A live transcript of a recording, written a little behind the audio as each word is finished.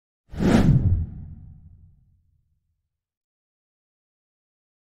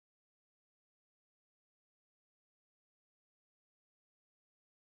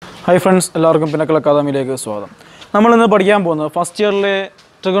Hi friends, എല്ലാവർക്കും Pinnacle അക്കാദമിയിലേക്ക് സ്വാഗതം. നമ്മൾ ഇന്ന് പഠിക്കാൻ പോകുന്നത് ഫസ്റ്റ് ഇയറിലെ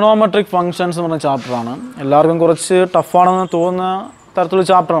trigonometric functions എന്ന ചാപ്റ്റർ ആണ്. എല്ലാവർക്കും കുറച്ച് ടഫ് ആണെന്ന് തോന്നുന്ന തരത്തിലുള്ള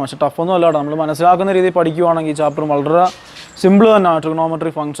ചാപ്റ്റർ ആണ്. പക്ഷേ ടഫ് ഒന്നും അല്ല. നമ്മൾ മനസ്സിലാക്കുന്ന രീതിയിൽ പഠിക്കുകയാണെങ്കിൽ ഈ ചാപ്റ്റർ വളരെ സിമ്പിൾ തന്നെയാണ്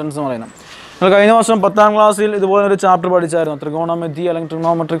trigonometric functions എന്ന് പറയുന്നത്. നമ്മൾ കഴിഞ്ഞ വർഷം 10ാം ക്ലാസ്സിൽ ഇതുപോലെ ഒരു ചാപ്റ്റർ പഠിച്ചായിരുന്നു. trigonometry അല്ലെങ്കിൽ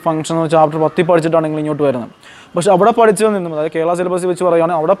trigonometric function എന്ന ചാപ്റ്റർ 10 പഠിച്ചിട്ടാണ് നിങ്ങൾ ഇങ്ങോട്ട് വരുന്നത്. പക്ഷേ അവിടെ പഠിച്ചതിൽ നിന്നും അതായത് കേരള സിലബസ് വെച്ച്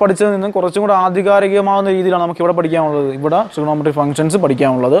പറയുകയാണെങ്കിൽ അവിടെ പഠിച്ചതിൽ നിന്നും കുറച്ചും കൂടെ ആധികാരികമാകുന്ന രീതിയിലാണ് നമുക്ക് ഇവിടെ പഠിക്കാനുള്ളത്. ഇവിടെ trigonometric functions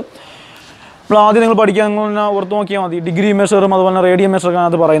പഠിക്കാനുള്ളത്. നമ്മൾ ആദ്യം നിങ്ങൾ പഠിക്കാൻ ഓർത്ത് നോക്കിയാൽ മതി. ഡിഗ്രി മെഷറും അതുപോലെ തന്നെ റേഡിയൻ മെഷറൊക്കെ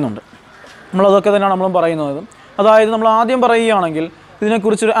അതിനകത്ത് പറയുന്നുണ്ട്. നമ്മളതൊക്കെ തന്നെയാണ് നമ്മളും പറയുന്നത്. അതായത് നമ്മൾ ആദ്യം പറയുകയാണെങ്കിൽ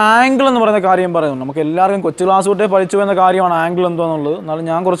ഇതിനെക്കുറിച്ചൊരു ആംഗിൾ എന്ന് പറയുന്ന കാര്യം പറയുന്നുണ്ട്. നമുക്ക് എല്ലാവർക്കും കൊച്ചു ക്ലാസ് തൊട്ടേ പഠിച്ചു വരുന്ന കാര്യമാണ് ആംഗിൾ എന്താണെന്നുള്ളത്. എന്നാലും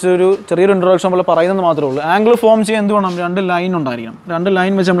ഞാൻ കുറച്ചൊരു ചെറിയൊരു ഇൻട്രൊഡക്ഷൻ പോലെ പറയുന്നത് മാത്രമേ ഉള്ളൂ. ആംഗിൾ ഫോം ചെയ്യാൻ എന്ത് വേണം? 2 ലൈൻ ഉണ്ടായിരിക്കണം. 2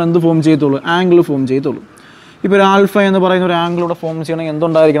 ലൈൻ വെച്ച് നമ്മൾ എന്ത് ഫോം ചെയ്യത്തുള്ളൂ? ആംഗിൾ ഫോം ചെയ്യത്തുള്ളൂ. ഇപ്പോൾ ഒരു ആൽഫ എന്ന് പറയുന്ന ഒരു ആംഗിളൂടെ ഫോം ചെയ്യണമെങ്കിൽ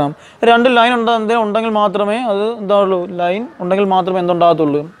എന്തുണ്ടായിരിക്കണം? 2 ലൈൻ എന്തെങ്കിലും ഉണ്ടെങ്കിൽ മാത്രമേ അത് എന്താവുള്ളൂ? ലൈൻ ഉണ്ടെങ്കിൽ മാത്രമേ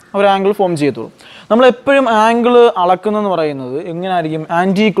എന്തുണ്ടാകത്തുള്ളൂ? ഒരു ആംഗിൾ ഫോം ചെയ്യത്തുള്ളൂ. നമ്മളെപ്പോഴും ആംഗിൾ അളക്കുന്നതെന്ന് പറയുന്നത് എങ്ങനെ ആയിരിക്കും?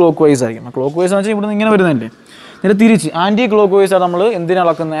 ആൻറ്റി ക്ലോക്ക് വൈസ് ആയിരിക്കും. ക്ലോക്ക് വൈസ് എന്ന് വെച്ചാൽ ഇവിടെ നിന്ന് ഇങ്ങനെ വരുന്നതല്ലേ, നേരെ തിരിച്ച് ആൻറ്റി ക്ലോക്ക് വൈസാണ് നമ്മൾ എന്തിനാണ്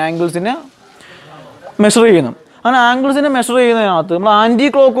അളക്കുന്നത്? ആംഗിൾസിനെ മെഷർ ചെയ്യുന്നത്. അങ്ങനെ ആംഗിൾസിനെ മെഷർ ചെയ്യുന്നതിനകത്ത് നമ്മൾ ആൻറ്റി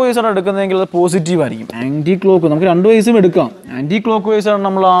ക്ലോക്ക് വൈസാണ് എടുക്കുന്നതെങ്കിൽ അത് പോസിറ്റീവ് ആയിരിക്കും. ആൻറ്റി ക്ലോക്ക് നമുക്ക് 2 വൈസും എടുക്കാം. ആൻറ്റി ക്ലോക്ക് വൈസാണ്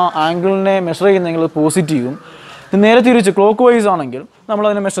നമ്മൾ ആ ആംഗിളിനെ മെഷർ ചെയ്യുന്നതെങ്കിൽ അത് പോസിറ്റീവും. നേരെ തിരിച്ച് ക്ലോക്ക് വൈസ് ആണെങ്കിൽ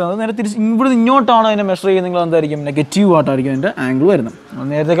നമ്മളതിനെ മെഷർ ചെയ്യുന്നത് നേരെ തിരിച്ച് ഇവിടെ ഇങ്ങോട്ടാണ് അതിനെ മെഷർ ചെയ്യുന്നതെങ്കിൽ എന്തായിരിക്കും? നെഗറ്റീവ് ആയിട്ടായിരിക്കും അതിൻ്റെ ആംഗിൾ വരുന്നത്.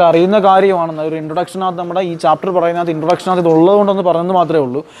 നേരത്തെ അറിയുന്ന കാര്യമാണ്. ഒരു ഇൻട്രൊഡക്ഷനകത്ത് നമ്മുടെ ഈ ചാപ്റ്റർ പറയുന്നതിനകത്ത് ഇൻട്രൊഡക്ഷനകത്ത് ഇത് ഉള്ളതുകൊണ്ടെന്ന് പറയുന്നത് മാത്രമേ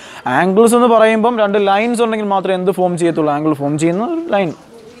ഉള്ളൂ. ആംഗിൾസ് എന്ന് പറയുമ്പം 2 ലൈൻസ് ഉണ്ടെങ്കിൽ മാത്രമേ എന്ത് ഫോം ചെയ്യത്തുള്ളൂ? ആംഗിൾ ഫോം ചെയ്യുന്ന ഒരു ലൈൻ.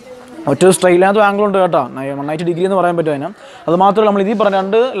 ഒറ്റ സ്ട്രെയിറ്റിനകത്ത് ആംഗിൾ ഉണ്ട് കേട്ടോ. 180 ഡിഗ്രി എന്ന് പറയാൻ പറ്റും അതിന്. അത് മാത്രമല്ല നമ്മൾ ഇതിൽ പറഞ്ഞ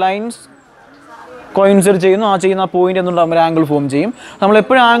 2 ലൈൻസ് കോയിൻസൈഡ് ചെയ്യുന്നു. ആ ചെയ്യുന്ന പോയിന്റ് എന്തുണ്ടാകും? ഒരു ആംഗിൾ ഫോം ചെയ്യും. നമ്മൾ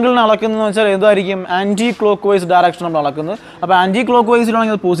എപ്പോഴും ആംഗിളിനെ അളക്കുന്നതെന്ന് വെച്ചാൽ ഏതായിരിക്കും? ആൻറ്റി ക്ലോക്ക് വൈസ് ഡയറക്ഷൻ നമ്മൾ അളക്കുന്നത്. അപ്പോൾ ആൻറ്റി ക്ലോക്ക്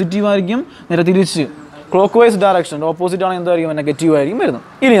വൈസിലാണെങ്കിൽ അത് പോസിറ്റീവ് ആയിരിക്കും. നേരെ തിരിച്ച് ക്ലോക്ക് വൈസ് ഡയറക്ഷൻ ഓപ്പോസിറ്റ് ആണെങ്കിൽ എന്തായിരിക്കും? നെഗറ്റീവ് ആയിരിക്കും വരുന്നത്.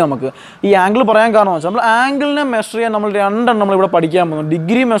 ഇനി നമുക്ക് ഈ ആംഗിൾ പറയാൻ കാരണം വെച്ചാൽ നമ്മൾ ആംഗിളിനെ മെഷർ ചെയ്യാൻ നമ്മൾ 2 നമ്മളിവിടെ പഠിക്കാൻ പോകുന്നു.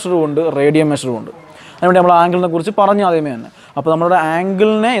 ഡിഗ്രി മെഷറും ഉണ്ട്, റേഡിയൻ മെഷറും ഉണ്ട്. അതിനുവേണ്ടി നമ്മൾ ആംഗിളിനെ കുറിച്ച് പറഞ്ഞു ആദ്യമേ തന്നെ. അപ്പോൾ നമ്മുടെ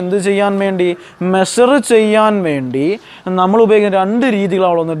ആംഗിളിനെ എന്ത് ചെയ്യാൻ വേണ്ടി? മെഷർ ചെയ്യാൻ വേണ്ടി നമ്മൾ ഉപയോഗിക്കുന്ന 2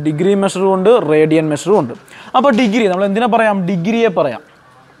 രീതികളാണ്. ഒന്ന് ഡിഗ്രി മെഷറും ഉണ്ട്, റേഡിയൻ മെഷറും ഉണ്ട്. അപ്പോൾ ഡിഗ്രി നമ്മൾ എന്തിനാ പറയാം? ഡിഗ്രിയെ പറയാം.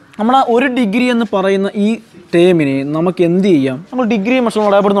 നമ്മൾ ഒരു ഡിഗ്രി എന്ന് പറയുന്ന ഈ ടേമിനെ നമുക്ക് എന്ത് ചെയ്യാം? നമ്മൾ ഡിഗ്രി മെഷർ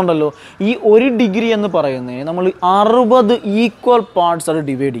അറിയപ്പെടുന്നുണ്ടല്ലോ. ഈ 1 ഡിഗ്രി എന്ന് പറയുന്നത് നമ്മൾ 60 ഈക്വൽ പാർട്സ് ആയിട്ട്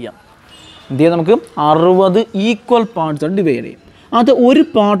ഡിവൈഡ് ചെയ്യാം. എന്ത് ചെയ്യാം? നമുക്ക് 60 ഈക്വൽ പാർട്സ് ആയിട്ട് ഡിവൈഡ് ചെയ്യും. അത് ഒരു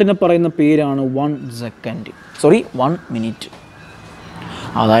പാർട്ടിനെ പറയുന്ന പേരാണ് 1 സെക്കൻഡ്. 1 മിനിറ്റ്.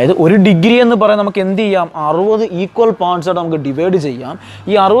 അതായത് 1 ഡിഗ്രി എന്ന് പറയുന്നത് നമുക്ക് എന്ത് ചെയ്യാം? 60 ഈക്വൽ പാർട്സായിട്ട് നമുക്ക് ഡിവൈഡ് ചെയ്യാം.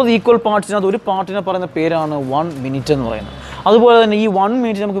 ഈ 60 ഈക്വൽ പാർട്സിനകത്ത് ഒരു പാർട്ടിനെ പറയുന്ന പേരാണ് 1 മിനിറ്റ് എന്ന് പറയുന്നത്. അതുപോലെ തന്നെ ഈ 1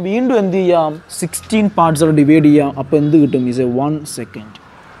 മിനിറ്റ് നമുക്ക് വീണ്ടും എന്ത് ചെയ്യാം? 16 പാർട്സായിട്ട് ഡിവൈഡ് ചെയ്യാം. അപ്പോൾ എന്ത് കിട്ടും? Is 1 second.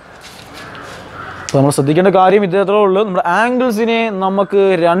 അപ്പോൾ നമ്മൾ ശ്രദ്ധിക്കേണ്ട കാര്യം ഇതേ ഉള്ളൂ. നമ്മുടെ ആംഗിൾസിനെ നമുക്ക്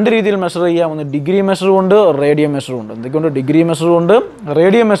 2 രീതിയിൽ മെഷർ ചെയ്യാം. ഒന്ന് ഡിഗ്രി മെഷറും ഉണ്ട്, റേഡിയൻ മെഷറും ഉണ്ട്. എന്തൊക്കെയുണ്ട്? ഡിഗ്രി മെഷറും ഉണ്ട്,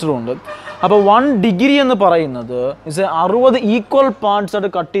 റേഡിയൻ മെഷറും ഉണ്ട്. അപ്പോൾ 1 ഡിഗ്രി എന്ന് പറയുന്നത് 60 ഈക്വൽ പാർട്സ് ആയിട്ട്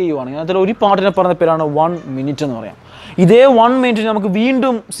കട്ട് ചെയ്യുവാണെങ്കിൽ അതിൽ ഒരു പാർട്ടിനെ പറയുന്ന പേരാണ് 1 മിനിറ്റ് എന്ന് പറയാം. ഇതേ 1 മിനിറ്റ് നമുക്ക്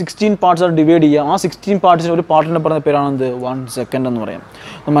വീണ്ടും 16 പാർട്സ് ആയിട്ട് ഡിവൈഡ് ചെയ്യാം. ആ 16 പാർട്സിന് ഒരു പാർട്ടിനെ പറയുന്ന പേരാണ് എന്ത്? 1 സെക്കൻഡ് എന്ന് പറയാം.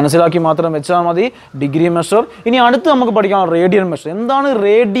 മനസ്സിലാക്കി മാത്രം വെച്ചാൽ മതി ഡിഗ്രി മെഷർ. ഇനി അടുത്ത് നമുക്ക് പഠിക്കാം റേഡിയൻ മെഷർ. എന്താണ്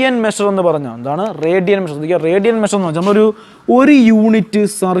റേഡിയൻ മെഷർ എന്ന് പറഞ്ഞാൽ? എന്താണ് റേഡിയൻ മെഷർ? റേഡിയൻ മെഷർ എന്ന് വെച്ചാൽ നമ്മളൊരു 1 യൂണിറ്റ്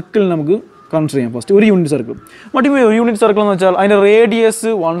സർക്കിൾ നമുക്ക് കൺസിഡർ ചെയ്യാം. First 1 unit circle. മറ്റേ 1 യൂണിറ്റ് സർക്കിൾ എന്ന് വെച്ചാൽ അതിൻ്റെ റേഡിയസ്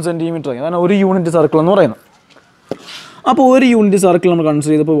 1 സെൻറ്റിമീറ്റർ ആയി. അതാണ് 1 യൂണിറ്റ് സർക്കിൾ എന്ന് പറയുന്നത്. അപ്പോൾ 1 യൂണിറ്റ് സർക്കിൾ നമ്മൾ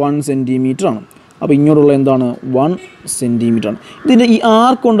കൺസിഡർ ചെയ്തപ്പോൾ 1 സെൻറ്റിമീറ്റർ ആണ്. അപ്പോൾ ഇങ്ങോട്ടുള്ള എന്താണ്? 1 സെൻറ്റിമീറ്റർ ആണ്. ഇതിൻ്റെ ഈ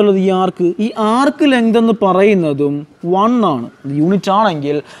ആർക്ക് ഉണ്ടല്ലോ, ഈ ആർക്ക് ലെങ്ത് എന്ന് പറയുന്നതും 1 ആണ്. യൂണിറ്റ്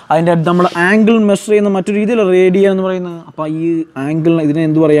ആണെങ്കിൽ അതിൻ്റെ നമ്മൾ ആംഗിൾ മെഷർ ചെയ്യുന്ന മറ്റൊരു രീതിയിൽ റേഡിയൻ എന്ന് പറയുന്നത്. അപ്പോൾ ഈ ആംഗിളിന് ഇതിനെ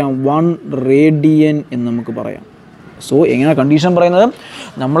എന്ത് പറയാം? 1 റേഡിയൻ എന്ന് നമുക്ക് പറയാം. സോ എങ്ങനെ കണ്ടീഷൻ പറയുന്നത്?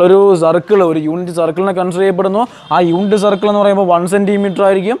 നമ്മളൊരു സർക്കിൾ, ഒരു യൂണിറ്റ് സർക്കിളിനെ കൺസിഡർ ചെയ്യപ്പെടുന്നു. ആ യൂണിറ്റ് സർക്കിൾ എന്ന് പറയുമ്പോൾ 1 സെൻറ്റിമീറ്റർ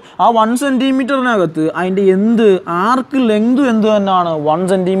ആയിരിക്കും. ആ 1 സെൻറ്റിമീറ്ററിനകത്ത് അതിൻ്റെ ആർക്ക് ലെങ്ത് എന്ത് തന്നെയാണ്? 1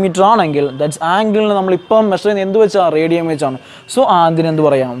 സെൻറ്റിമീറ്റർ ആണെങ്കിൽ ദാറ്റ്സ് ആംഗിളിന് നമ്മളിപ്പം മെഷർ ചെയ്യുന്നത് എന്ത് വെച്ചാൽ? റേഡിയൻ വെച്ചാണ്. സോ അതിനെന്ത്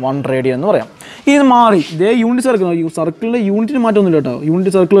പറയാം? 1 റേഡിയൻ എന്ന് പറയാം. ഇത് മാറി ഇതേ യൂണിറ്റ് സർക്കിളിൻ്റെ യൂണിറ്റിന് മാറ്റമൊന്നുമില്ല കേട്ടോ.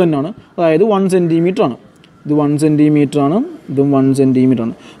 യൂണിറ്റ് സർക്കിൾ തന്നെയാണ്. അതായത് 1 സെൻറ്റിമീറ്റർ ആണ്. ഇത് 1 സെൻറ്റിമീറ്റർ ആണ്, ഇതും 1 സെൻറ്റിമീറ്റർ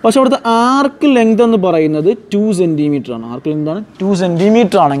ആണ്. പക്ഷേ അവിടുത്തെ ആർക്ക് ലെങ്ത് എന്ന് പറയുന്നത് 2 സെൻറ്റിമീറ്റർ ആണ്. ആർക്ക് ലെങ്ത് ആണ് 2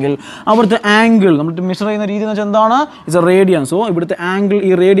 സെൻറ്റിമീറ്റർ ആണെങ്കിൽ അവിടുത്തെ ആംഗിൾ നമ്മൾ മെഷർ ചെയ്യുന്ന രീതി എന്ന് വെച്ചാൽ എന്താണ്? It's A radian. സോ ഇവിടുത്തെ ആംഗിൾ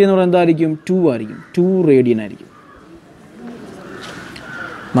ഈ റേഡിയൻ എന്ന് പറയുന്നത് എന്തായിരിക്കും? 2 ആയിരിക്കും. 2 റേഡിയൻ ആയിരിക്കും.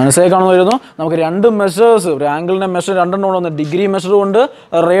 മനസ്സിലായി കാണുന്ന വരുന്നു. നമുക്ക് രണ്ട് മെഷേഴ്സ്, ഒരു ആംഗിളിൻ്റെ മെഷർ രണ്ടെണ്ണം ഉണ്ട്. ഡിഗ്രി മെഷറും ഉണ്ട്,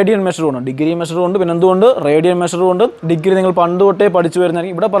 റേഡിയൻ മെഷറും ഉണ്ട്. ഡിഗ്രി മെഷറും ഉണ്ട്, പിന്നെ എന്തുകൊണ്ട് റേഡിയൻ മെഷറും ഉണ്ട്. ഡിഗ്രി നിങ്ങൾ പണ്ട് തൊട്ടേ പഠിച്ചു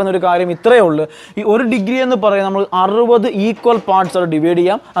വരുന്നതായിരിക്കും. ഇവിടെ പറഞ്ഞൊരു കാര്യം ഇത്രയേ ഉള്ളൂ. ഈ ഒരു ഡിഗ്രി എന്ന് പറയുന്നത് നമ്മൾ 60 ഈക്വൽ പാർട്സ് ആയിട്ട് ഡിവൈഡ്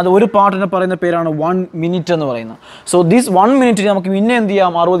ചെയ്യാം. അത് ഒരു പാർട്ടിനെ പറയുന്ന പേരാണ് 1 മിനിറ്റ് എന്ന് പറയുന്നത്. സോ ദിസ് 1 മിനിറ്റ് നമുക്ക് പിന്നെ എന്ത്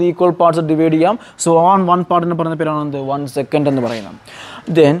ചെയ്യാം, 60 ഈക്വൽ പാർട്സ് ഡിവൈഡ് ചെയ്യാം. സോ വൺ പാർട്ടിനെ പറയുന്ന പേരാണ് എന്ത്, 1 സെക്കൻഡ് എന്ന് പറയുന്നത്.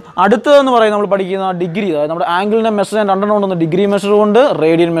 ദെൻ അടുത്തതെന്ന് പറയുന്നത് നമ്മൾ പഠിക്കുന്ന ഡിഗ്രി, അതായത് നമ്മുടെ ആംഗിളിൻ്റെ മെഷർ രണ്ടെണ്ണം ഉണ്ടെന്ന്, ഡിഗ്രി മെഷറും ഉണ്ട്,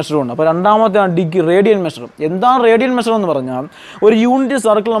 റേഡിയൻ മെഷറും ഉണ്ട്. അപ്പോൾ രണ്ടാമത്തെ റേഡിയൻ മെഷർ. എന്താണ് റേഡിയൻ മെഷർ എന്ന് പറഞ്ഞാൽ ഒരു യൂണിറ്റ്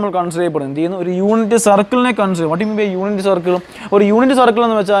സർക്കിൾ നമ്മൾ കൺസിഡർ ചെയ്യപ്പെടും. എന്ത് ചെയ്യുന്നു, ഒരു unit സർക്കിളിനെ consider. What mean by unit circle? ഒരു യൂണിറ്റ് സർക്കിൾ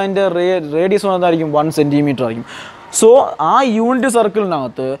എന്ന് വെച്ചാൽ അതിൻ്റെ റേഡിയസ് എന്തായിരിക്കും, 1 സെൻറ്റിമീറ്റർ ആയിരിക്കും. സോ ആ യൂണിറ്റ്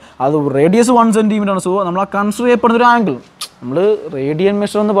സർക്കിളിനകത്ത് അത് റേഡിയസ് 1 സെൻറ്റിമീറ്റർ ആണ്. സോ നമ്മൾ ആ കൺസിഡർ ചെയ്യപ്പെടുന്ന ഒരു ആംഗിൾ, നമ്മൾ റേഡിയൻ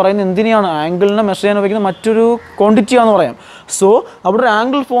മെഷർ എന്ന് പറയുന്നത് എന്തിനെയാണ്, ആംഗിളിനെ മെഷർ ചെയ്യാൻ ഉപയോഗിക്കുന്ന മറ്റൊരു ക്വാണ്ടിറ്റിയാണെന്ന് പറയാം. സോ അവിടെ ഒരു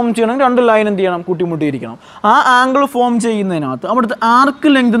ആംഗിൾ ഫോം ചെയ്യണമെങ്കിൽ രണ്ട് ലൈൻ എന്ത് ചെയ്യണം, കൂട്ടിമുട്ടിയിരിക്കണം. ആ ആംഗിൾ ഫോം ചെയ്യുന്നതിനകത്ത് അവിടുത്തെ ആർക്ക്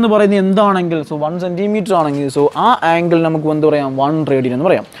ലെങ്ത് എന്ന് പറയുന്നത് എന്താണെങ്കിൽ, സോ 1 സെൻറ്റിമീറ്റർ ആണെങ്കിൽ, സോ ആ ആംഗിൾ നമുക്ക് എന്ത് പറയാം, 1 റേഡിയൻ എന്ന്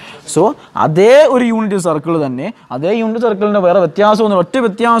പറയാം. സോ അതേ ഒരു യൂണിറ്റ് സർക്കിൾ തന്നെ, അതേ യൂണിറ്റ് സർക്കിളിൻ്റെ വേറെ വ്യത്യാസമൊന്നും, ഒറ്റ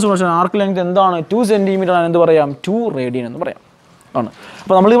വ്യത്യാസം, പക്ഷേ ആർക്ക് ലെങ്ത് എന്താണ്, 2 സെൻറ്റിമീറ്റർ ആണ്. എന്ത് പറയാം, 2 റേഡിയൻ എന്ന് പറയാം ആണ്.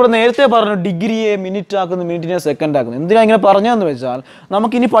 അപ്പോൾ നമ്മളിവിടെ നേരത്തെ പറഞ്ഞു ഡിഗ്രിയെ മിനിറ്റ് ആക്കുന്നു, മിനിറ്റിനെ സെക്കൻഡ് ആക്കുന്നു. എന്തിനാണ് ഇങ്ങനെ പറഞ്ഞതെന്ന് വെച്ചാൽ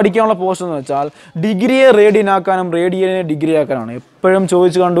നമുക്കിനി പഠിക്കാനുള്ള പോർഷൻ എന്ന് വെച്ചാൽ ഡിഗ്രിയെ റേഡിയൻ ആക്കാനും റേഡിയനെ ഡിഗ്രി ആക്കാനാണ്. എപ്പോഴും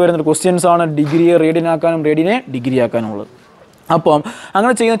ചോദിച്ച് കണ്ടുവരുന്ന ക്വസ്റ്റ്യൻസ് ആണ് ഡിഗ്രിയെ റേഡിയൻ ആക്കാനും റേഡിയനെ ഡിഗ്രി ആക്കാനുള്ളത്. അപ്പം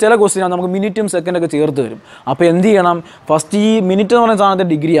അങ്ങനെ ചെയ്യുന്ന ചില ക്വസ്റ്റ്യനാണ് നമുക്ക് മിനിറ്റും സെക്കൻഡൊക്കെ ചേർത്ത് വരും. അപ്പോൾ എന്ത് ചെയ്യണം, ഫസ്റ്റ് ഈ മിനിറ്റ് എന്ന് പറയുന്ന സാധനത്തെ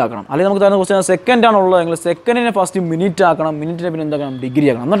ഡിഗ്രി ആക്കണം. അല്ലെങ്കിൽ നമുക്ക് തരുന്ന ക്വസ്റ്റ്യൻ സെക്കൻഡാണ് ഉള്ളതെങ്കിൽ സെക്കൻഡിനെ ഫസ്റ്റ് മിനിറ്റ് ആക്കണം, മിനിറ്റിനെ പിന്നെ എന്താക്കണം, ഡിഗ്രി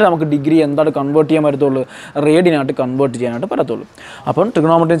ആക്കണം. എന്നിട്ട് നമുക്ക് ഡിഗ്രി എന്തായിട്ട് കൺവേർട്ട് ചെയ്യാൻ പറ്റത്തുള്ളൂ, റേഡിയനായിട്ട് കൺവേർട്ട് ചെയ്യാനായിട്ട് പറ്റത്തുള്ളൂ. അപ്പം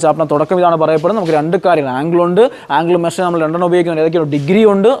ട്രിഗണോമെട്രി ചാപ്റ്റർ തുടക്കം ഇതാണ് പറയപ്പെടുന്നത്. നമുക്ക് രണ്ട് കാര്യങ്ങൾ, ആംഗിളുണ്ട്, ആംഗിൾ മെഷർ നമ്മൾ രണ്ടെണ്ണം ഉപയോഗിക്കുന്നത്. ഏതൊക്കെയാണ്, ഡിഗ്രി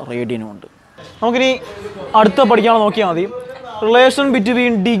ഉണ്ട്, റേഡിയനും ഉണ്ട്. നമുക്കിനി അടുത്ത പഠിക്കാനുള്ള നോക്കിയാൽ മതി, relation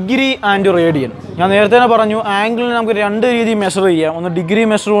between degree and radian. ഞാൻ നേരത്തെ തന്നെ പറഞ്ഞു, ആംഗിളിന് നമുക്ക് രണ്ട് രീതിയിൽ മെഷർ ചെയ്യാം. ഒന്ന് ഡിഗ്രി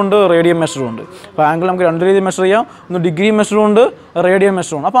മെഷറും ഉണ്ട്, റേഡിയൻ മെഷറും ഉണ്ട്. അപ്പോൾ ആംഗിൾ നമുക്ക് രണ്ട് രീതിയിൽ മെഷർ ചെയ്യാം. ഒന്ന് ഡിഗ്രി മെഷറും ഉണ്ട്, റേഡിയൻ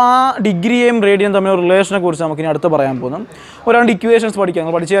മെഷറും ഉണ്ട്. അപ്പോൾ ആ ഡിഗ്രിയും റേഡിയൻ തമ്മിലുള്ള റിലേഷനെ കുറിച്ച് നമുക്കിനി അടുത്ത് പറയാൻ പോകുന്നു. ഒരു രണ്ട് ഇക്വേഷൻസ് പഠിക്കാം,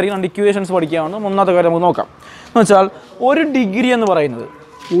 നമ്മൾ പഠിച്ചായിരിക്കും. രണ്ട് ഇക്വേഷൻസ് പഠിക്കാമെന്ന്. ഒന്നാമത്തെ കാര്യം നമുക്ക് നോക്കാം. എന്ന് വെച്ചാൽ ഒരു ഡിഗ്രി എന്ന് പറയുന്നത്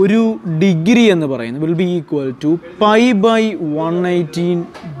will be equal to π/118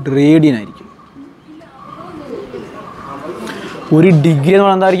 radian ആയിരിക്കും. ഒരു ഡിഗ്രി എന്ന്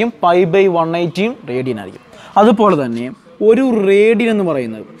പറയുന്നത് എന്തായിരിക്കും, π/118 റേഡിയൻ ആയിരിക്കും. അതുപോലെ തന്നെ ഒരു റേഡിയൻ എന്ന്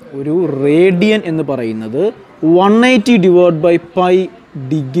പറയുന്നത് 180 / π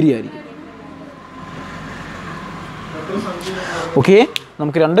ഡിഗ്രി ആയിരിക്കും. ഓക്കെ,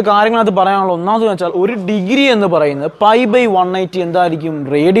 നമുക്ക് രണ്ട് കാര്യങ്ങളത് പറയാനുള്ളത്. ഒന്നാമത് വെച്ചാൽ ഒരു ഡിഗ്രി എന്ന് പറയുന്നത് π/180 എന്തായിരിക്കും,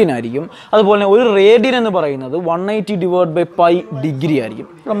 റേഡിയൻ ആയിരിക്കും. അതുപോലെ തന്നെ ഒരു റേഡിയൻ എന്ന് പറയുന്നത് 180 / π ഡിഗ്രി ആയിരിക്കും.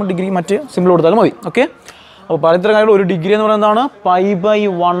 നമ്മൾ ഡിഗ്രി മറ്റ് സിമ്പിൾ കൊടുത്താലും മതി. ഓക്കെ, അപ്പോൾ പലതരം കാര്യങ്ങൾ. ഒരു ഡിഗ്രി എന്ന് പറയുന്നത് എന്താണ്,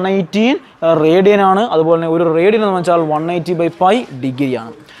 π/118 റേഡിയൻ ആണ്. അതുപോലെ തന്നെ ഒരു റേഡിയൻ എന്ന് വെച്ചാൽ 180 / π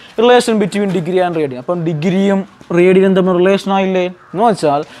ഡിഗ്രിയാണ്. Relation between degree and radian. അപ്പം ഡിഗ്രിയും റേഡിയനും തമ്മിൽ റിലേഷൻ ആയില്ലേ എന്ന്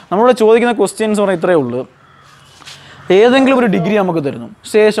വെച്ചാൽ നമ്മളിവിടെ ചോദിക്കുന്ന ക്വസ്റ്റ്യൻസ് പറഞ്ഞാൽ ഇത്രയേ ഉള്ളൂ. ഏതെങ്കിലും ഒരു ഡിഗ്രി നമുക്ക് തരുന്നു,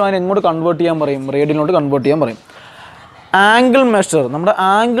 ശേഷം അതിനെ എങ്ങോട്ട് കൺവേർട്ട് ചെയ്യാൻ പറയും, റേഡിയനിലോട്ട് കൺവേർട്ട് ചെയ്യാൻ പറയും. ആംഗിൾ മെഷർ, നമ്മുടെ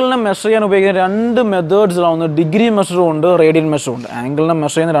ആംഗിളിനെ മെഷർ ചെയ്യാൻ ഉപയോഗിക്കുന്ന രണ്ട് മെത്തേഡ്സിലാണ്. ഒന്ന് ഡിഗ്രി മെഷറും ഉണ്ട്, റേഡിയൻ മെഷറും ഉണ്ട്. ആംഗിളിനെ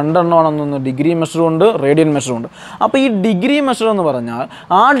മെഷർ ചെയ്യുന്ന രണ്ടെണ്ണമാണെന്നൊന്ന് ഡിഗ്രി മെഷറും ഉണ്ട്, റേഡിയൻ മെഷറും ഉണ്ട്. അപ്പോൾ ഈ ഡിഗ്രി മെഷർ എന്ന് പറഞ്ഞാൽ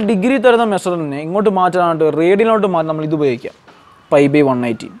ആ ഡിഗ്രി തരുന്ന മെഷറിനെ ഇങ്ങോട്ട് മാറ്റാനായിട്ട് റേഡിയനിലോട്ട് മാറ്റി നമ്മൾ ഇത് ഉപയോഗിക്കാം,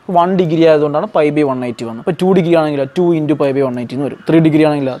 π/180. 1 ഡിഗ്രി ആയതുകൊണ്ടാണ് π/180 വന്നത്. അപ്പോൾ 2 ഡിഗ്രി ആണെങ്കിൽ 2 × π/180 എന്ന് വരും. 3 ഡിഗ്രി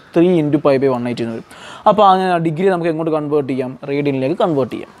ആണെങ്കിൽ 3 × π/180 എന്ന് വരും. അപ്പോൾ അങ്ങനെ ഡിഗ്രി നമുക്ക് എങ്ങോട്ട് കൺവേർട്ട് ചെയ്യാം, റേഡിയനിലേക്ക്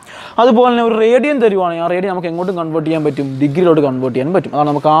കൺവേർട്ട് ചെയ്യാം. അതുപോലെ തന്നെ ഒരു റേഡിയൻ തരുവാണെങ്കിൽ ആ റേഡിയൻ നമുക്ക് എങ്ങോട്ടും കൺവേർട്ട് ചെയ്യാൻ പറ്റും, ഡിഗ്രിയിലോട്ട് കൺവേർട്ട് ചെയ്യാൻ പറ്റും. അതാണ്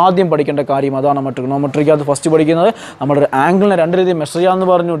നമുക്ക് ആദ്യം പഠിക്കേണ്ട കാര്യം. അതാണ് നമ്മൾ ട്രിഗണോമെട്രിക്കകത്ത് ഫസ്റ്റ് പഠിക്കുന്നത്. നമ്മുടെ ആംഗിളിനെ രണ്ട് രീതിയിൽ മെഷർ ചെയ്യാമെന്ന്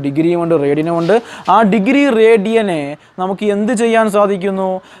പറഞ്ഞു, ഡിഗ്രിയും ഉണ്ട്, റേഡിയനും ഉണ്ട്. ആ ഡിഗ്രി റേഡിയനെ നമുക്ക് എന്ത് ചെയ്യാൻ സാധിക്കുന്നു,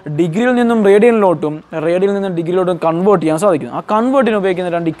 ഡിഗ്രിയിൽ നിന്നും റേഡിയനിലോട്ടും റേഡിയനിൽ നിന്നും ഡിഗ്രിയിലോട്ടും കൺവേർട്ട് ചെയ്യാൻ സാധിക്കുന്നു. ആ കൺവേർട്ടിന്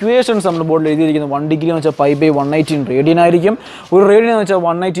ഉപയോഗിക്കുന്ന രണ്ട് ഇക്വേഷൻസ് നമ്മുടെ ബോർഡിൽ എഴുതിയിരിക്കുന്നത്. 1 ഡിഗ്രി എന്ന് വെച്ചാൽ π/118 റേഡിയൻ ആയിരിക്കും. ഒരു റേഡിയൻ എന്ന് വെച്ചാൽ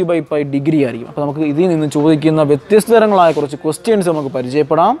 180 / π ഡിഗ്രി ആയിരിക്കും. അപ്പോൾ നമുക്ക് ഇതിൽ നിന്ന് ചോദിക്കുന്ന വ്യത്യസ്ത തരങ്ങളായ കുറച്ച് ക്വസ്റ്റ്യൻസ് നമുക്ക്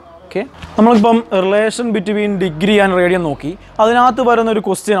പരിചയപ്പെടാം. ഓക്കെ, നമ്മളിപ്പം relation between degree and radian നോക്കി. അതിനകത്ത് വരുന്ന ഒരു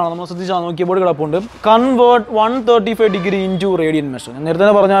ക്വസ്റ്റ്യൻ ആണ്, നമ്മൾ ശ്രദ്ധിച്ചാൽ നോക്കിയ ബോർഡ് കിടപ്പുണ്ട്. Convert 135 degree into radian measure. നേരത്തെ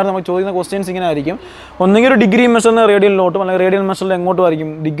തന്നെ പറഞ്ഞാൽ നമുക്ക് ചോദിക്കുന്ന ക്വസ്റ്റ്യൻസ് ഇങ്ങനെ ആയിരിക്കും. ഒന്നെങ്കിൽ ഒരു ഡിഗ്രി മെഷറിനെ റേഡിയനിലോട്ടും അല്ലെങ്കിൽ റേഡിയൻ മെഷറിൽ എങ്ങോട്ടും ആയിരിക്കും,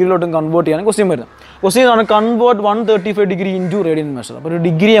 ഡിഗ്രിയിലോട്ടും കൺവേർട്ട് ചെയ്യാൻ ക്വസ്റ്റ്യൻ വരുന്നത്. ക്വസ്റ്റ്യൻ ആണ് convert 135 degree into radian measure. അപ്പോൾ ഒരു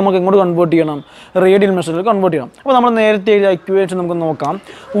ഡിഗ്രി നമുക്ക് എങ്ങോട്ട് കൺവേർട്ട് ചെയ്യണം, റേഡിയൻ മെഷറിൽ കൺവേർട്ട് ചെയ്യണം. അപ്പോൾ നമ്മൾ നേരത്തെ എഴുതിയ ഇക്വേഷൻ നമുക്ക് നോക്കാം.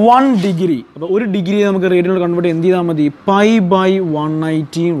 1 ഡിഗ്രി, അപ്പോൾ ഒരു ഡിഗ്രി നമുക്ക് റേഡിയനിൽ കൺവേർട്ട് ചെയ്യാൻ എന്ത് ചെയ്താൽ മതി,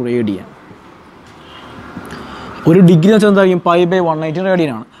 π/118 റേഡിയൻ. ഒരു ഡിഗ്രി എന്ന് വെച്ചാൽ എന്തായിരിക്കും, π/118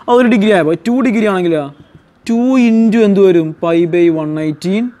 റേഡിയൻ ആണ്. അത് ഒരു ഡിഗ്രി ആയപ്പോൾ 2 ഡിഗ്രി ആണെങ്കിൽ 2 ഇൻറ്റു എന്ത് വരും,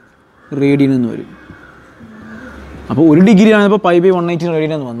 π/118 റേഡിയൻ എന്ന് വരും. അപ്പോൾ 1 ഡിഗ്രി ആണിപ്പോൾ പൈ ബൈ 180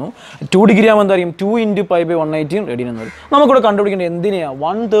 റേഡിയൻ എന്ന് വന്നു. 2 ഡിഗ്രി ആകുമ്പോൾ എന്തായിരിക്കും 2 × പൈ ബൈ 180 റേഡിയൻ എന്ന് വരും. നമുക്കിവിടെ കണ്ടുപിടിക്കേണ്ടത് എന്തിനെയാണ്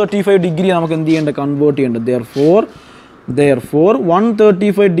 135 ഡിഗ്രി നമുക്ക് എന്ത് ചെയ്യേണ്ടത് കൺവേർട്ട് ചെയ്യേണ്ടത്. therefore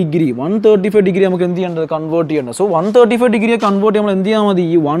 135 ഡിഗ്രി നമുക്ക് എന്ത് ചെയ്യേണ്ടത് കൺവേർട്ട് ചെയ്യേണ്ടത്. സോ 135 ഡിഗ്രിയെ കൺവേർട്ട് ചെയ്യുമ്പോൾ എന്ത് ചെയ്യാൻ മതി,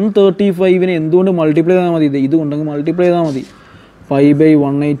 ഈ 135നെ എന്തുകൊണ്ട് മൾട്ടിപ്ലൈ ചെയ്താൽ മതി, ഇത് കൊണ്ടെങ്കിൽ മൾട്ടിപ്ലൈ ചെയ്താൽ മതി. പൈ ബൈ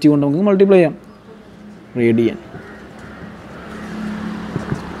 180 കൊണ്ട് നമുക്ക് മൾട്ടിപ്ലൈ ചെയ്യാം റേഡിയൻ.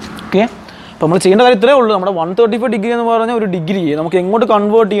 ഓക്കെ, അപ്പോൾ നമ്മൾ ചെയ്യേണ്ട കാര്യം ഇത്രയേ ഉള്ളൂ. നമ്മുടെ 135 ഡിഗ്രി എന്ന് പറഞ്ഞാൽ ഒരു ഡിഗ്രിയെ നമുക്ക് എങ്ങോട്ട്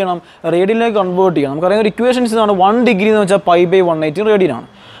കൺവേർട്ട് ചെയ്യണം, റേഡിയനിലേക്ക് കൺവേർട്ട് ചെയ്യണം. നമുക്കറിയാം ഒരു ഇക്വേഷൻസ് ഇതാണ്. 1 ഡിഗ്രി എന്ന് വെച്ചാൽ പൈ ബൈ 180 റേഡിയനാണ്.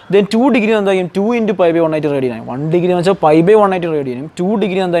 ദെൻ 2 ഡിഗ്രി എന്തായാലും 2 × പൈ ബൈ 180 റേഡിയനായി. 1 ഡിഗ്രി എന്ന് വെച്ചാൽ പൈ ബൈ 180 റേഡിയനും 2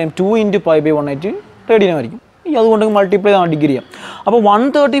 ഡിഗ്രി എന്തായാലും 2 × പൈ ബൈ 180 റേഡിയനായിരിക്കും. ഈ അതുകൊണ്ട് മൾട്ടിപ്ലൈ ആണ് ഡിഗ്രി. അപ്പോൾ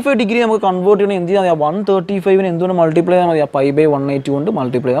 135 ഡിഗ്രി നമുക്ക് കൺവേർട്ട് ചെയ്യണം എന്ത് ചെയ്യാൻ, 135നെ എന്തുകൊണ്ട് മൾട്ടിപ്ലൈ ചെയ്താൽ മതി, പൈ ബൈ 180 കൊണ്ട്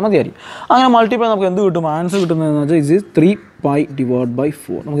മൾട്ടിപ്ലൈ ചെയ്താൽ മതിയായിരിക്കും. അങ്ങനെ മൾട്ടിപ്ലൈ നമുക്ക് എന്ത് കിട്ടും, ആൻസർ കിട്ടുന്നതെന്ന് വെച്ചാൽ ഇത്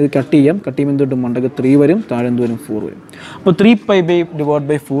 3π/4. നമുക്കിത് കട്ട് ചെയ്യാം. കട്ട് ചെയ്യുമ്പോൾ എന്ത് കിട്ടും, മണ്ടക്ക് 3 വരും, താഴെ എന്ത് വരും 4 വരും. അപ്പോൾ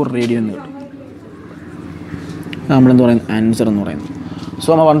 3π/4 റേഡിയൻ എന്ന് കിട്ടും. നമ്മളെന്ത് പറയുന്നത് ആൻസർ എന്ന് പറയുന്നത്. സോ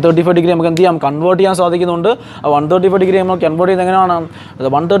നമ്മൾ 135 ഡിഗ്രി നമുക്ക് എന്ത് ചെയ്യാം കൺവേർട്ട് ചെയ്യാൻ സാധിക്കുന്നുണ്ട്. ആ 135 ഡിഗ്രി നമ്മൾ കൺവേർട്ട് ചെയ്യുന്നത് എങ്ങനെയാണ്,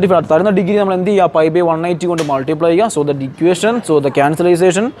 135 തരുന്ന ഡിഗ്രി നമ്മൾ എന്ത് ചെയ്യുക പൈ ബൈ 180 കൊണ്ട് മൾട്ടിപ്ലൈ ചെയ്യുക. So the equation, so the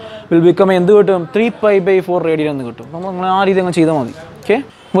ക്യാൻസലൈസേഷൻ will become എന്ത് കിട്ടും 3π/4 റേഡിയൻ എന്ന് കിട്ടും. നമ്മൾ അങ്ങനെ ആ രീതി അങ്ങ് ചെയ്താൽ മതി. ഓക്കെ,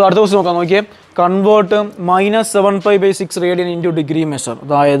 നമുക്ക് അടുത്ത ക്വസ്റ്റ്യൻ നോക്കാം. നോക്കിയേ, convert -7π/6 radian into degree measure.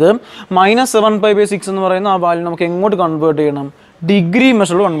 അതായത് -7π/6 എന്ന് പറയുന്ന ആ വാല്യൂ നമുക്ക് എങ്ങോട്ട് കൺവേർട്ട് ചെയ്യണം, ഡിഗ്രി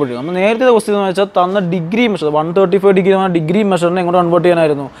മെഷറിൽ കൺവേർട്ട് ചെയ്യണം. നമ്മൾ നേരത്തെ ക്വസ്റ്റ്യൻ എന്ന് വെച്ചാൽ തന്ന ഡിഗ്രി മെഷർ 135 ഡിഗ്രി ഡിഗ്രി മെഷറിനെ എങ്ങോട്ട് കൺവേർട്ട്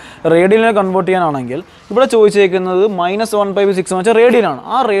ചെയ്യാനായിരുന്നു, റേഡിയനിനെ കൺവേർട്ട് ചെയ്യാനാണെങ്കിൽ ഇവിടെ ചോദിച്ചേക്കുന്നത് -7π/6 എന്ന് വെച്ചാൽ റേഡിയനാണ്.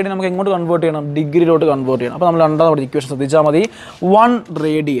 ആ റേഡിയൻ നമുക്ക് എങ്ങോട്ട് കൺവേർട്ട് ചെയ്യണം, ഡിഗ്രിയിലോട്ട് കൺവേർട്ട് ചെയ്യണം. അപ്പോൾ നമ്മൾ രണ്ടാമത്തെ ഇക്വേഷൻ ശ്രദ്ധിച്ചാൽ മതി. 1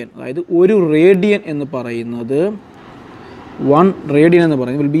 റേഡിയൻ, അതായത് ഒരു റേഡിയൻ എന്ന് പറയുന്നത് 1 റേഡിയൻ എന്ന്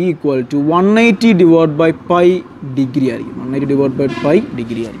പറയുന്നത് will be equal to 180/π degree ആയിരിക്കും. 180/π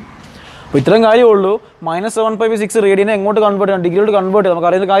ഡിഗ്രി ആയിരിക്കും. അപ്പോൾ ഇത്രയും കാര്യമുള്ളൂ. -7π/6 റേഡിയനെ എങ്ങോട്ട് കൺവേർട്ട് ചെയ്യണം, ഡിഗ്രിയോട്ട് കൺവേർട്ട് ചെയ്യാം. നമുക്ക്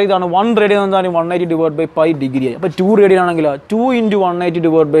അറിയുന്ന കാര്യം ഇതാണ്. 1 റേഡിയൻ എന്താണ് 180/π ഡിഗ്രി ആയി. അപ്പോൾ 2 റേഡിയൻ ആണെങ്കിൽ 2 ×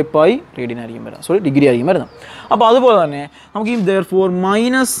 180/π റേഡിയൻ ആയിരിക്കും വരുന്നത്, സോറി ഡിഗ്രി ആയിരിക്കും വരുന്നത്. അപ്പോൾ അതുപോലെ തന്നെ നമുക്ക് ഈ therefore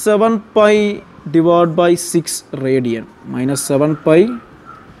 -7π/6 റേഡിയൻ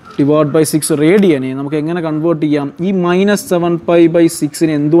 -7π/6 റേഡിയനെ നമുക്ക് എങ്ങനെ കൺവേർട്ട് ചെയ്യാം, ഈ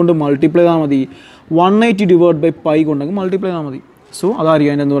 -7π/6നെ എന്തുകൊണ്ട് മൾട്ടിപ്ലൈ ചെയ്താൽ മതി, 180/π കൊണ്ടെങ്കിൽ മൾട്ടിപ്ലൈ ചെയ്താൽ മതി. സോ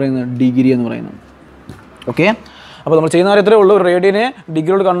അതായിരിക്കും അതിൻ്റെ എന്ന് പറയുന്നത് ഡിഗ്രി എന്ന് പറയുന്നത്. ഓക്കെ, അപ്പോൾ നമ്മൾ ചെയ്യുന്ന കാര്യം ഇത്രയേ ഉള്ളൂ. റേഡിയനെ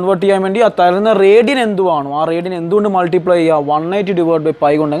ഡിഗ്രിയോട് കൺവേർട്ട് ചെയ്യാൻ വേണ്ടി ആ തരുന്ന റേഡിയൻ എന്തുവാണോ ആ റേഡിയൻ എന്തുകൊണ്ട് മൾട്ടിപ്ലൈ ചെയ്യുക, 180/π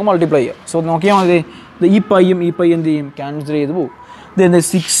കൊണ്ടെങ്കിൽ മൾട്ടിപ്ലൈ ചെയ്യുക. സോ നോക്കിയാൽ മതി, ഈ പൈയും ഈ പൈ എന്ത് ചെയ്യും ക്യാൻസൽ ചെയ്ത് പോകും. ഇത്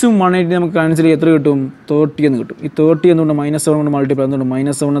 6ഉം 180 നമുക്ക് ക്യാൻസൽ ചെയ്ത് എത്ര കിട്ടും, 30 എന്ന് കിട്ടും. ഈ 30 എന്തുകൊണ്ട് -7 കൊണ്ട് മൾട്ടിപ്ലൈ, എന്തുകൊണ്ട്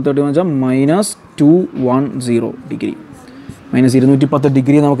 -7 30 എന്ന് വെച്ചാൽ -210 ഡിഗ്രി, -210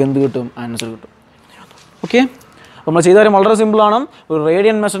 ഡിഗ്രി നമുക്ക് എന്ത് കിട്ടും, ആൻസർ കിട്ടും. ഓക്കെ, നമ്മൾ ചെയ്ത കാര്യം വളരെ സിമ്പിളാണ്. ഒരു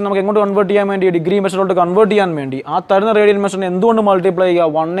റേഡിയൻ മെഷർ നമുക്ക് എങ്ങോട്ട് കൺവേർട്ട് ചെയ്യാൻ വേണ്ടി, ഡിഗ്രി മെഷറിലോട്ട് കൺവേർട്ട് ചെയ്യാൻ വേണ്ടി ആ തരുന്ന റേഡിയൻ മെഷറിനെ എന്തുകൊണ്ട് മൾട്ടിപ്ലൈ ചെയ്യുക,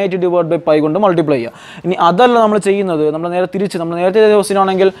 180/π കൊണ്ട് മൾട്ടിപ്ലൈ ചെയ്യുക. ഇനി അതല്ല നമ്മൾ ചെയ്യുന്നത്, നമ്മൾ നേരത്തെ ചെയ്ത ക്വസ്റ്റ്യൻ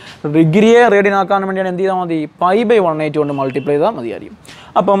ആണെങ്കിൽ ഡിഗ്രിയെ റേഡിയൻ ആക്കാൻ വേണ്ടിയാണ് എന്ത് ചെയ്താൽ മതി, π/180 കൊണ്ട് മൾട്ടിപ്ലൈ ചെയ്താൽ മതിയായിരിക്കും.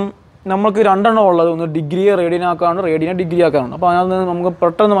 അപ്പം നമുക്ക് രണ്ടെണ്ണം ഉള്ളത്, ഒന്ന് ഡിഗ്രിയെ റേഡിയൻ ആക്കാണ്, റേഡിയനെ ഡിഗ്രി ആക്കാനാണ്. അപ്പോൾ അതിനകത്ത് നമുക്ക്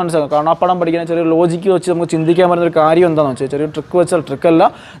പെട്ടെന്ന് മനസ്സിലാക്കാം. കാരണം ആ പടം പഠിക്കുന്ന ചെറിയ ലോജിക്ക് വെച്ച് നമുക്ക് ചിന്തിക്കാൻ പറ്റുന്ന ഒരു കാര്യം എന്താണെന്ന് വെച്ചാൽ, ചെറിയ ട്രിക്ക് വെച്ചാൽ ട്രിക്കല്ല,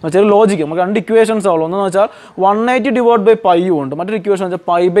 ചെറിയ ലോജിക്ക്. നമുക്ക് 2 ഇക്വേഷൻസ് ആവുള്ളൂ. ഒന്നെന്ന് വെച്ചാൽ 180/π ഉണ്ട്, മറ്റൊരു ഇക്വേഷൻ വെച്ചാൽ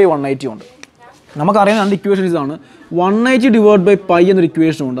π/180 ഉണ്ട്. നമുക്കറിയാം 2 ഇക്വേഷൻസ് ആണ്. 180/π എന്നൊരു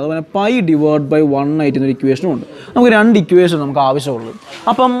ഇക്വേഷനും ഉണ്ട്, അതുപോലെ π/180 എന്നൊരു ഇക്വേഷനും ഉണ്ട്. നമുക്ക് 2 ഇക്വേഷൻ നമുക്ക് ആവശ്യമുള്ളൂ.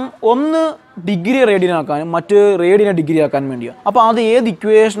 അപ്പം ഒന്ന് ഡിഗ്രി റേഡിയൻ ആക്കാനും മറ്റ് റേഡിയനെ ഡിഗ്രി ആക്കാൻ വേണ്ടിയാണ്. അപ്പോൾ അത് ഏത്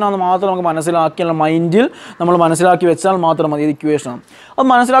ഇക്വേഷനാണെന്ന് മാത്രം നമുക്ക് മനസ്സിലാക്കിയാൽ, മൈൻഡിൽ നമ്മൾ മനസ്സിലാക്കി വെച്ചാൽ മാത്രം മതി ഏത് ഇക്വേഷനാണ്. അത്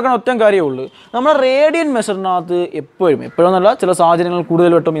മനസ്സിലാക്കാൻ ഒറ്റ കാര്യമേ ഉള്ളൂ. നമ്മുടെ റേഡിയൻ മെഷറിനകത്ത് എപ്പോഴും ചില സാഹചര്യങ്ങൾ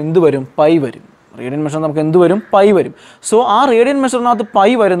കൂടുതൽ വട്ടം എന്ത് വരും, പൈ വരും. റേഡിയൻ മെഷർ നമുക്ക് എന്ത് വരും, പൈ വരും. സോ ആ റേഡിയൻ മെഷറിനകത്ത് പൈ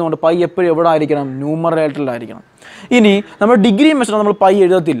വരുന്നതുകൊണ്ട് പൈ എപ്പോഴും എവിടെ ആയിരിക്കണം, ന്യൂമറേറ്ററിലായിരിക്കണം. ഇനി നമ്മൾ ഡിഗ്രി മെഷർ നമ്മൾ പൈ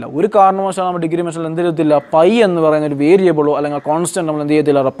എഴുതത്തില്ല, ഒരു കാരണവശാലും നമ്മൾ ഡിഗ്രി മെഷറിൽ എന്ത് എഴുതത്തില്ല, പൈ എന്ന് പറയുന്ന ഒരു വേരിയബിളോ അല്ലെങ്കിൽ കോൺസ്റ്റന്റ് നമ്മൾ എന്ത്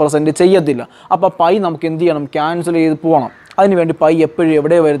ചെയ്യത്തില്ല, റെപ്രസെൻറ്റ് ചെയ്യത്തില്ല. അപ്പോൾ പൈ നമുക്ക് എന്ത് ചെയ്യണം, ക്യാൻസൽ ചെയ്ത് പോകണം. അതിനുവേണ്ടി പൈ എപ്പോഴും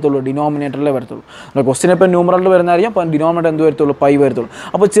എവിടെ വരത്തുള്ളൂ, ഡിനോമിനേറ്ററിലേ വരത്തുള്ളൂ. നമ്മൾ ക്വസ്റ്റ്യൻ എപ്പോൾ ന്യൂമറലിൽ വരുന്നതായിരിക്കും, അപ്പോൾ ഡിനോമിനേറ്റർ എന്ത് വരത്തുള്ളൂ, പൈ വരത്തുള്ളൂ.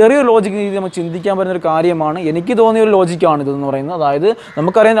 അപ്പോൾ ചെറിയൊരു ലോജിക്ക് രീതി നമുക്ക് ചിന്തിക്കാൻ പറ്റുന്ന ഒരു കാര്യമാണ്, എനിക്ക് തോന്നിയ ഒരു ലോജിക്കാണ് ഇതെന്ന് പറയുന്നത്. അതായത്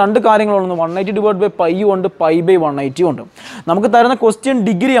നമുക്കറിയാം 2 കാര്യങ്ങളുണ്ട്, 180/π ഉണ്ട്, π/180 ഉണ്ട്. നമുക്ക് തരുന്ന ക്വസ്റ്റ്യൻ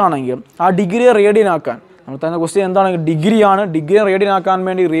ഡിഗ്രി ആണെങ്കിൽ ആ ഡിഗ്രിയെ റേഡിയൻ ആക്കാൻ, നമുക്ക് തരുന്ന ക്വസ്റ്റ്യൻ എന്താണെങ്കിൽ ഡിഗ്രിയാണ്, ഡിഗ്രിയെ റേഡിയൻ ആക്കാൻ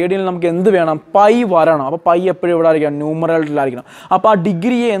വേണ്ടി റേഡിയനിൽ നമുക്ക് എന്ത് വേണം, പൈ വരണം. അപ്പോൾ പൈ എപ്പോഴും ഇവിടെ ആയിരിക്കണം, ന്യൂമറേറ്ററിലായിരിക്കണം. അപ്പോൾ ആ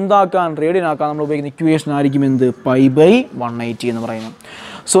ഡിഗ്രിയെ എന്താക്കാൻ, റേഡിയൻ ആക്കാൻ നമ്മൾ ഉപയോഗിക്കുന്ന ഇക്വേഷൻ ആയിരിക്കും എന്ത്, π/180 എന്ന് പറയുന്നത്.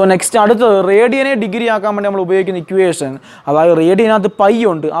 സോ നെക്സ്റ്റ് അടുത്തത് റേഡിയനെ ഡിഗ്രി ആക്കാൻ വേണ്ടി നമ്മൾ ഉപയോഗിക്കുന്ന ഇക്വേഷൻ, അതായത് റേഡിയനകത്ത് പൈ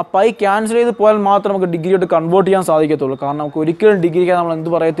ഉണ്ട്, ആ പൈ ക്യാൻസൽ ചെയ്ത് പോയാൽ മാത്രം നമുക്ക് ഡിഗ്രിയോട്ട് കൺവേർട്ട് ചെയ്യാൻ സാധിക്കത്തുള്ളൂ. കാരണം നമുക്ക് ഒരിക്കലും ഡിഗ്രിക്ക് നമ്മൾ എന്ത്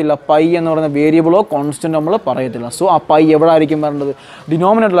പറയത്തില്ല, പൈ എന്ന് പറയുന്ന വേരിയബിളോ കോൺസ്റ്റൻറ്റ് നമ്മൾ പറയത്തില്ല. സോ ആ പൈ എവിടെ ആയിരിക്കും വരേണ്ടത്,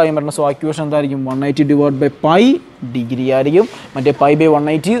 ഡിനോമിനേറ്ററിലായിരിക്കും വരേണ്ടത്. സോ ആ ഇക്വേഷൻ എന്തായിരിക്കും, 180 ഡിവൈഡ് ബൈ പൈ ഡിഗ്രി ആയിരിക്കും, മറ്റേ പൈ ബൈ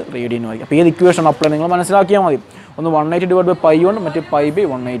 180 റേഡിയനും ആയിരിക്കും. അപ്പോൾ ഏത് ഇക്വേഷൻ അപ്ലൈ നിങ്ങൾ മനസ്സിലാക്കിയാൽ മതി. ഒന്ന് 180 ഡിവൈഡ് ബൈ പൈ ഉണ്ട്, മറ്റേ പൈ ബൈ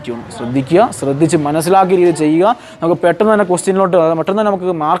 180 ഉണ്ട്. ശ്രദ്ധിക്കുക, ശ്രദ്ധിച്ച് മനസ്സിലാക്കിയ രീതിയിൽ ചെയ്യുക. നമുക്ക് പെട്ടെന്ന് തന്നെ ക്വസ്റ്റ്യനിലോട്ട്, പെട്ടെന്ന് തന്നെ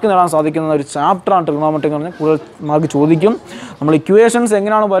നമുക്ക് മാർക്ക് നേടാൻ സാധിക്കുന്ന ഒരു ചാപ്റ്ററാണ് ട്രിഗണോമെട്രി എന്ന് പറഞ്ഞാൽ. കൂടുതൽ മാർക്ക് ചോദിക്കും. നമ്മൾ ഇക്വേഷൻസ്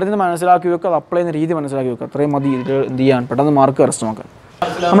എങ്ങനെയാണ് വരുന്നത് മനസ്സിലാക്കി വെക്കുക, അത് അപ്ലൈ ചെയ്യുന്ന രീതി മനസ്സിലാക്കി വെക്കുക. അത്രയും മതി ഇത് എന്ത് ചെയ്യാൻ, പെട്ടെന്ന് മാർക്ക് കരസ്ഥമാക്കാൻ.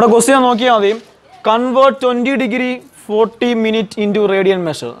 നമ്മുടെ ക്വസ്റ്റ്യൻ നോക്കിയാൽ മതി. Convert 20 degree 40 minute into radian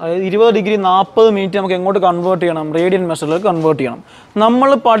measure. അതായത് 20 ഡിഗ്രി 40 മിനിറ്റ് നമുക്ക് എങ്ങോട്ട് കൺവേർട്ട് ചെയ്യണം, റേഡിയൻ മെഷറിലേക്ക് കൺവേർട്ട് ചെയ്യണം. നമ്മൾ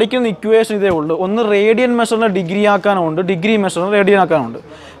പഠിക്കുന്ന ഇക്വേഷൻ ഇതേ ഉള്ളൂ. ഒന്ന് radian മെഷറിനെ degree ആക്കാനുണ്ട്, degree മെഷറിനെ radian ആക്കാനുണ്ട്.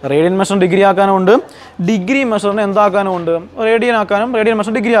 Radian മെഷറിനെ degree ആക്കാനുണ്ട്, degree മെഷറിനെ എന്താക്കാനുമുണ്ട്, radian ആക്കാനും റേഡിയൻ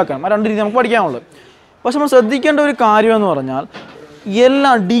മെഷർ ഡിഗ്രി ആക്കാനും. ആ രണ്ട് രീതി നമുക്ക് പഠിക്കാനുള്ളത്. പക്ഷെ നമ്മൾ ശ്രദ്ധിക്കേണ്ട ഒരു കാര്യം എന്ന് പറഞ്ഞാൽ,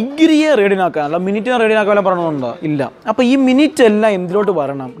 എല്ലാം ഡിഗ്രിയെ റേഡിയനാക്കാനല്ല മിനിറ്റിനെ റേഡിയനാക്കാനല്ല പറയണമെന്നുണ്ടോ, ഇല്ല. അപ്പോൾ ഈ മിനിറ്റ് എല്ലാം എന്തിലോട്ട്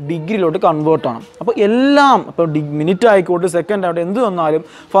വരണം, ഡിഗ്രിയിലോട്ട് കൺവേർട്ട് ആണ്. അപ്പോൾ എല്ലാം, ഇപ്പോൾ മിനിറ്റ് ആയിക്കോട്ടെ സെക്കൻഡ് ആയിട്ട് എന്ത് വന്നാലും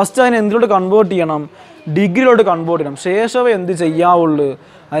ഫസ്റ്റ് അതിനെ എന്തിലോട്ട് കൺവേർട്ട് ചെയ്യണം, ഡിഗ്രിയിലോട്ട് കൺവേർട്ട് ചെയ്യണം. ശേഷമേ എന്ത് ചെയ്യാവുള്ളൂ,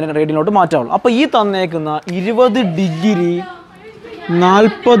 അതിനെ റേഡിയനിലോട്ട് മാറ്റാവുള്ളൂ. അപ്പോൾ ഈ തന്നേക്കുന്ന 20 ഡിഗ്രി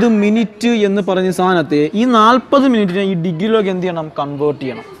 40 മിനിറ്റ് എന്ന് പറഞ്ഞ സാധനത്തെ ഈ 40 മിനിറ്റിനെ ഈ ഡിഗ്രിയിലേക്ക് എന്ത് ചെയ്യണം, കൺവേർട്ട്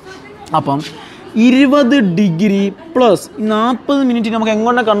ചെയ്യണം. അപ്പം 20 ഡിഗ്രി പ്ലസ് 40 മിനിറ്റ് നമുക്ക്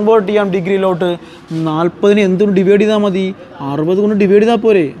എങ്ങനെ കൺവേർട്ട് ചെയ്യാം ഡിഗ്രിയിലോട്ട്, 40നെ എന്തുകൊണ്ട് ഡിവൈഡ് ചെയ്താൽ മതി, 60 കൊണ്ട് ഡിവൈഡ് ചെയ്താൽ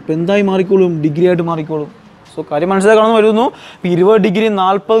പോരെ. അപ്പോൾ എന്തായി മാറിക്കോളും, ഡിഗ്രി ആയിട്ട് മാറിക്കോളും. സോ കാര്യം മനസ്സിലാക്കണം വരുന്നു. 20 ഡിഗ്രി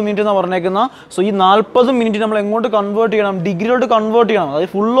 40 മിനിറ്റ് എന്ന് പറഞ്ഞേക്കുന്ന, സോ ഈ 40 മിനിറ്റ് നമ്മൾ എങ്ങോട്ട് കൺവേർട്ട് ചെയ്യണം, ഡിഗ്രിയിലോട്ട് കൺവേർട്ട് ചെയ്യണം.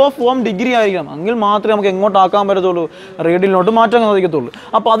 അതായത് ഫുൾ ഓഫ് ഫോം ഡിഗ്രി ആയിരിക്കണം, എങ്കിൽ മാത്രമേ നമുക്ക് എങ്ങോട്ടാക്കാൻ പറ്റത്തുള്ളൂ, റേഡിയനിലോട്ട് മാറ്റാൻ സാധിക്കത്തുള്ളൂ.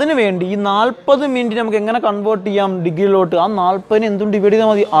 അപ്പോൾ അതിന് വേണ്ടി ഈ 40 മിനിറ്റ് നമുക്ക് എങ്ങനെ കൺവേർട്ട് ചെയ്യാം ഡിഗ്രിയിലോട്ട്, ആ 40നെ എന്തും ഡിവൈഡ് ചെയ്താൽ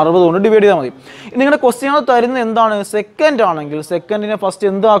മതി, 60 കൊണ്ട് ഡിവൈഡ് ചെയ്താൽ മതി. നിങ്ങളുടെ ക്വസ്റ്റ്യൻ തരുന്നത് എന്താണ്, സെക്കൻഡ് ആണെങ്കിൽ സെക്കൻഡിനെ ഫസ്റ്റ്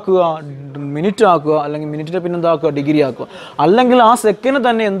എന്താക്കുക, മിനിറ്റ് ആക്കുക, അല്ലെങ്കിൽ മിനിറ്റിനെ പിന്നെ എന്താക്കുക, ഡിഗ്രി ആക്കുക. അല്ലെങ്കിൽ ആ സെക്കൻഡ്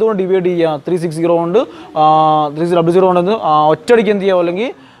തന്നെ എന്തുകൊണ്ട് ഡിവൈഡ് ചെയ്യുക, 360 കൊണ്ട് 3600 കൊണ്ട് ഒറ്റയടിക്ക് എന്ത് ചെയ്യുക, അല്ലെങ്കിൽ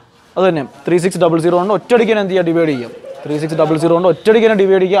അത് തന്നെ 3600 കൊണ്ട് ഒറ്റയടിക്കാൻ എന്ത് ചെയ്യുക, ഡിവൈഡ് ചെയ്യാം. 3600 കൊണ്ട് ഒറ്റയടിക്കാൻ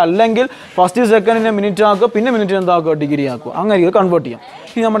ഡിവൈഡ് ചെയ്യുക. അല്ലെങ്കിൽ ഫസ്റ്റ് സെക്കൻഡിനെ മിനിറ്റ് ആക്കുക, പിന്നെ മിനിറ്റിനെ എന്താക്കുക, ഡിഗ്രി ആക്കുക. അങ്ങനെ ഇത് കൺവേർട്ട് ചെയ്യാം.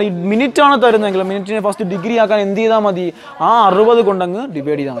 ഇനി നമ്മുടെ ഈ മിനിറ്റാണ് തരുന്നതെങ്കിൽ മിനിറ്റിനെ ഫസ്റ്റ് ഡിഗ്രി ആക്കാൻ എന്ത് ചെയ്താൽ മതി, ആ 60 കൊണ്ടങ്ങ്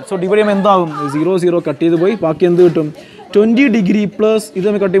ഡിവൈഡ് ചെയ്താൽ മതി. സോ ഡിവൈഡ് ചെയ്യുമ്പോൾ എന്താകും, 0 കട്ട് ചെയ്ത് പോയി ബാക്കി എന്ത് കിട്ടും, 20 ഡിഗ്രി പ്ലസ് ഇത്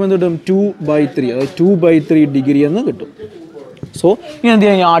നമ്മൾ കട്ട് ചെയ്യുമ്പോൾ എന്ത് കിട്ടും, 2/3, അതായത് 2/3 ഡിഗ്രി എന്ന് കിട്ടും. സോ ഇനി എന്ത്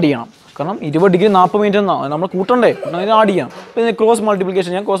ചെയ്യാം, ആഡ് ചെയ്യണം. കാരണം 20 ഡിഗ്രി 40 മിനിറ്റ് എന്നാണ് നമ്മൾ കൂട്ടണ്ടേ, ഇത് ആഡ് ചെയ്യാം. പിന്നെ ക്രോസ് മൾട്ടിപ്ലിക്കേഷൻ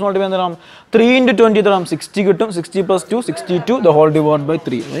ചെയ്യാം. ക്രോസ് മൾട്ടിപ്ലൈ തരാം, 3 × 20 തരാം, 60 കിട്ടും. 60 + 2 62 ദ ഹോൾ ഡിവൈഡ് ബൈ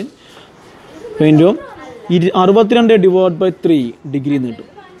 3 വീണ്ടും 62 ഡിവൈഡ് ബൈ 3 ഡിഗ്രി എന്ന് കിട്ടും.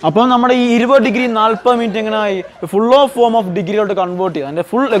 അപ്പോൾ നമ്മുടെ ഈ 20 degree 40 minute എങ്ങനെയായി, full of form of ഡിഗ്രിയിലോട്ട് convert ചെയ്യും. അതിൻ്റെ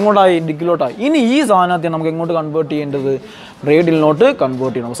ഫുൾ എങ്ങോട്ടായി, ഡിഗ്രിയിലോട്ടായി. ഇനി ഈ സാധനത്തെ നമുക്ക് എങ്ങോട്ട് കൺവേർട്ട് ചെയ്യേണ്ടത്, റേഡിയനിലോട്ട്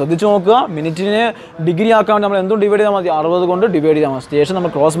കൺവേർട്ട് ചെയ്യണം. ശ്രദ്ധിച്ച് നോക്കുക, മിനിറ്റിനെ ഡിഗ്രി ആക്കാൻ നമ്മൾ എന്തും ഡിവൈഡ് ചെയ്താൽ മതി, 60 കൊണ്ട് ഡിവൈഡ് ചെയ്താൽ മതി. ശേഷം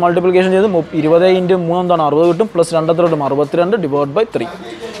നമ്മൾ ക്രോസ് മൾട്ടിപ്ലിക്കേഷൻ ചെയ്ത് 20 × 3 എന്താണ് 60 കിട്ടും, പ്ലസ് 2 കിട്ടും, 62 ഡിവൈഡ് ബൈ 3.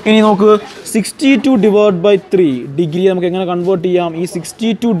 ഇനി നോക്ക് 62 ഡിവൈഡ് ബൈ 3 ഡിഗ്രി നമുക്ക് എങ്ങനെ കൺവേർട്ട് ചെയ്യാം, ഈ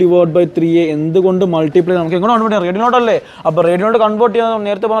 62 ഡിവൈഡ് ബൈ 3യെ എന്തുകൊണ്ട് മൾട്ടിപ്ലൈ നമുക്ക് എങ്ങനെ കൺവേർട്ട് ചെയ്യാം, റേഡിയനിലോട്ടല്ലേ. അപ്പോൾ റേഡിയനിലോട്ട് കൺവേർട്ട് ചെയ്യാൻ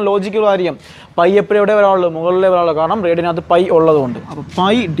നേരത്തെ പറഞ്ഞ ലോജിക്കൽ കാര്യം, പൈ എപ്പോഴും എവിടെ വരാനുള്ളൂ, മുകളിലേ വരാനുള്ളൂ. കാരണം റേഡിയനകത്ത് പൈ ഉള്ളതുകൊണ്ട്. അപ്പോൾ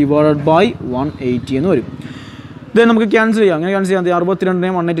പൈ ഡിവൈഡ് ബൈ 180 എന്ന് വരും. ഇത് നമുക്ക് ക്യാൻസൽ ചെയ്യാം. അങ്ങനെ ക്യാൻസൽ ചെയ്യാം,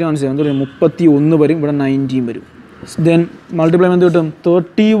 62നെയും 180 ക്യാൻസൽ ചെയ്യാം. എന്ത് വരും, 31 വരും, ഇവിടെ 19 വരും. ദെൻ മൾട്ടിപ്ലൈ എന്ത് കിട്ടും,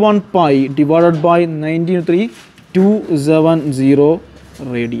 31 പൈ ഡിവൈഡ് ബൈ 19 270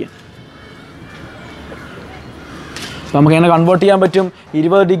 റേഡിയൻ. അപ്പോൾ നമുക്ക് എങ്ങനെ കൺവേർട്ട് ചെയ്യാൻ പറ്റും,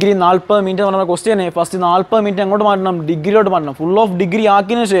 20 ഡിഗ്രി 40 മിനിറ്റ് എന്ന് പറഞ്ഞ ക്വസ്റ്റ്യനെ ഫസ്റ്റ് 40 മിനിറ്റ് എങ്ങോട്ട് മാറ്റണം, ഡിഗ്രിയിലോട്ട് മാറ്റണം. ഫുൾ ഓഫ് ഡിഗ്രി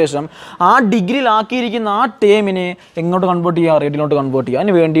ആക്കിയതിന് ശേഷം ആ ഡിഗ്രിയിൽ ആക്കിയിരിക്കുന്ന ആ ടേമിനെ എങ്ങോട്ട് കൺവേർട്ട് ചെയ്യുക, റേഡിയനിലോട്ട് കൺവേർട്ട് ചെയ്യുക.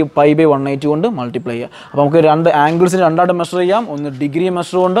 അതിന് വേണ്ടി പൈ ബൈ 180 കൊണ്ട് മൾട്ടിപ്ലൈ ചെയ്യുക. അപ്പോൾ നമുക്ക് രണ്ട് ആംഗിൾസിന് രണ്ടായിട്ട് മെഷർ ചെയ്യാം. ഒന്ന് ഡിഗ്രി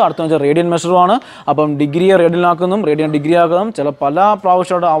മെഷറുണ്ട്, അടുത്ത വെച്ചാൽ റേഡിയൻ മെഷറുമാണ്. അപ്പം ഡിഗ്രിയെ റേഡിയനാക്കുന്നതും റേഡിയൻ ഡിഗ്രി ആക്കുന്നതും ചില പല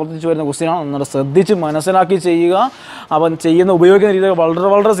പ്രാവശ്യമായിട്ട് ആവർത്തിച്ച് വരുന്ന ക്വസ്റ്റ്യനാണ്. ഒന്നുകൂടെ ശ്രദ്ധിച്ച് മനസ്സിലാക്കി ചെയ്യുക. അപ്പം ഉപയോഗിക്കുന്ന രീതി വളരെ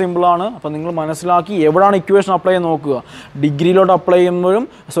വളരെ സിമ്പിളാണ്. അപ്പം നിങ്ങൾ മനസ്സിലാക്കി എവിടെയാണ് ഇക്വേഷൻ അപ്ലൈ ചെയ്യാൻ നോക്കുക. ഡിഗ്രിയിലോട്ട് അപ്ലൈ ചെയ്യുമ്പോഴും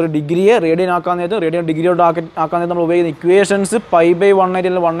ഡിഗ്രിയെ റേഡിയൻ ആക്കാൻ നേരത്ത് റേഡിയൻ ഡിഗ്രിയിലോട്ട് ആക്കാൻ നേരത്ത് നമ്മൾ ഉപയോഗിക്കുന്ന ഇക്വേഷൻസ് പൈ ബൈ 180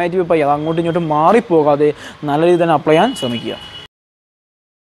 അല്ലെങ്കിൽ 180 പൈ അത് അങ്ങോട്ടും ഇങ്ങോട്ടും മാറിപ്പോകാതെ നല്ല രീതിയിൽ തന്നെ അപ്ലൈ ചെയ്യാൻ ശ്രമിക്കുക.